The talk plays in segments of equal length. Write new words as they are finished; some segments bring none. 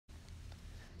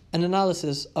An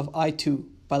analysis of I Too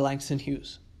by Langston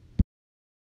Hughes.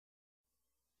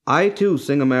 I too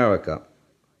sing America.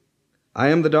 I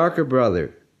am the darker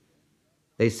brother.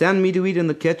 They send me to eat in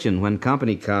the kitchen when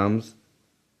company comes,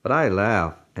 but I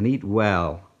laugh and eat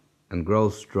well and grow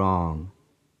strong.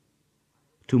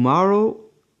 Tomorrow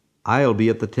I'll be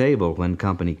at the table when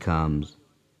company comes.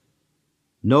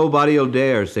 Nobody'll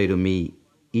dare say to me,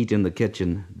 eat in the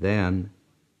kitchen then.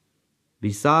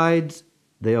 Besides,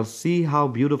 they'll see how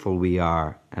beautiful we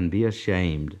are and be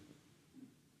ashamed.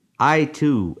 I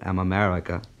too am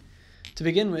America. To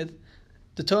begin with,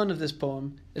 the tone of this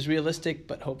poem is realistic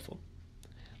but hopeful.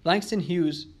 Langston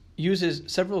Hughes uses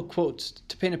several quotes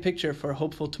to paint a picture for a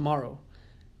hopeful tomorrow,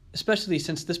 especially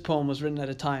since this poem was written at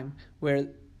a time where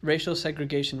racial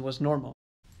segregation was normal.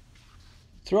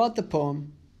 Throughout the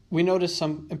poem, we notice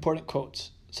some important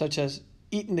quotes, such as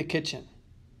eat in the kitchen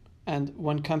and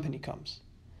when company comes.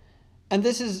 And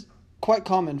this is quite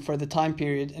common for the time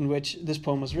period in which this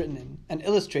poem was written in, and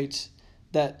illustrates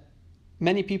that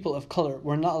many people of color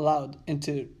were not allowed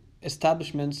into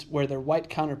establishments where their white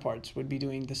counterparts would be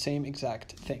doing the same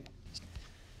exact thing.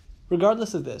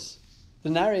 Regardless of this, the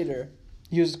narrator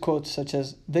used quotes such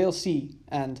as "they'll see"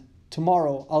 and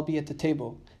 "tomorrow I'll be at the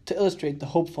table" to illustrate the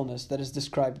hopefulness that is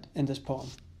described in this poem.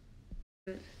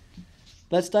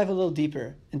 Let's dive a little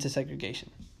deeper into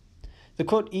segregation. The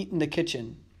quote "eat in the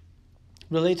kitchen"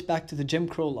 relates back to the Jim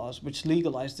Crow laws, which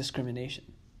legalized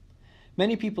discrimination.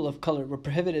 Many people of color were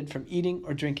prohibited from eating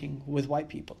or drinking with white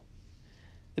people.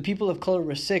 The people of color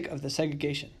were sick of the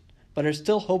segregation, but are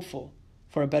still hopeful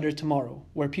for a better tomorrow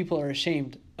where people are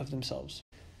ashamed of themselves.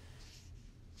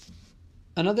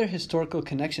 Another historical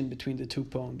connection between the two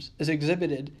poems is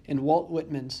exhibited in Walt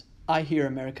Whitman's I Hear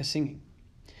America Singing.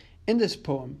 In this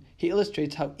poem, he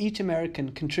illustrates how each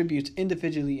American contributes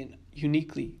individually and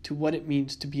uniquely to what it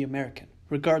means to be American,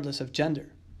 regardless of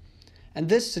gender. And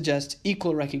this suggests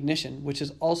equal recognition, which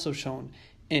is also shown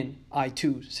in I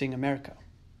Too Sing America.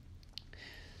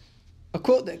 A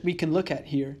quote that we can look at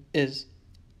here is,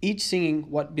 each singing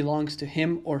what belongs to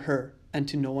him or her and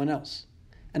to no one else.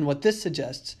 And what this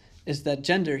suggests is that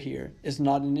gender here is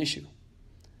not an issue.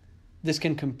 This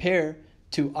can compare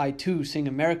to I Too Sing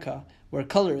America, where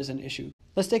color is an issue.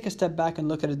 Let's take a step back and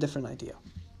look at a different idea.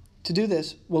 To do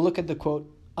this, we'll look at the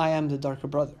quote, I am the darker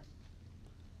brother.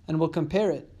 And we'll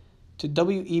compare it to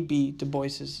W.E.B. Du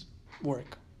Bois's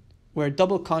work, where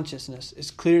double consciousness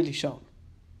is clearly shown.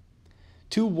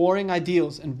 Two warring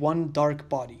ideals in one dark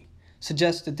body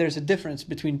suggests that there's a difference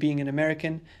between being an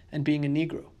American and being a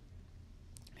Negro.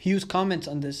 Hughes comments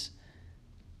on this,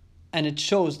 and it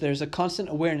shows there's a constant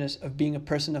awareness of being a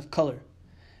person of color.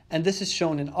 And this is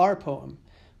shown in our poem,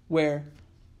 where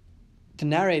the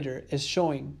narrator is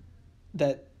showing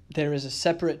that there is a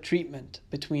separate treatment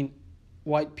between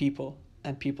white people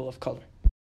and people of color.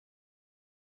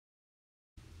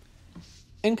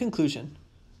 In conclusion,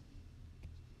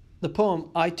 the poem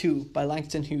I Too by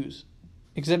Langston Hughes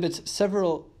exhibits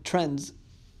several trends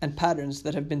and patterns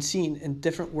that have been seen in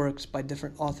different works by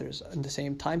different authors in the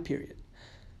same time period.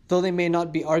 Though they may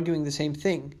not be arguing the same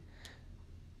thing,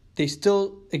 they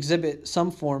still exhibit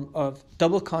some form of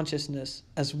double consciousness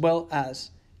as well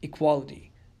as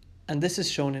equality. And this is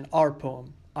shown in our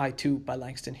poem, I Too by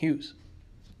Langston Hughes.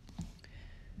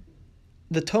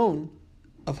 The tone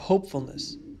of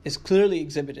hopefulness is clearly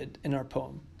exhibited in our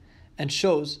poem and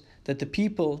shows that the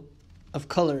people of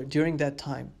color during that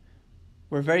time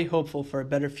were very hopeful for a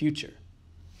better future.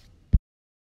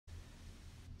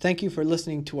 Thank you for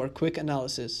listening to our quick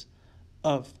analysis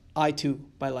of I Too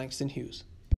by Langston Hughes.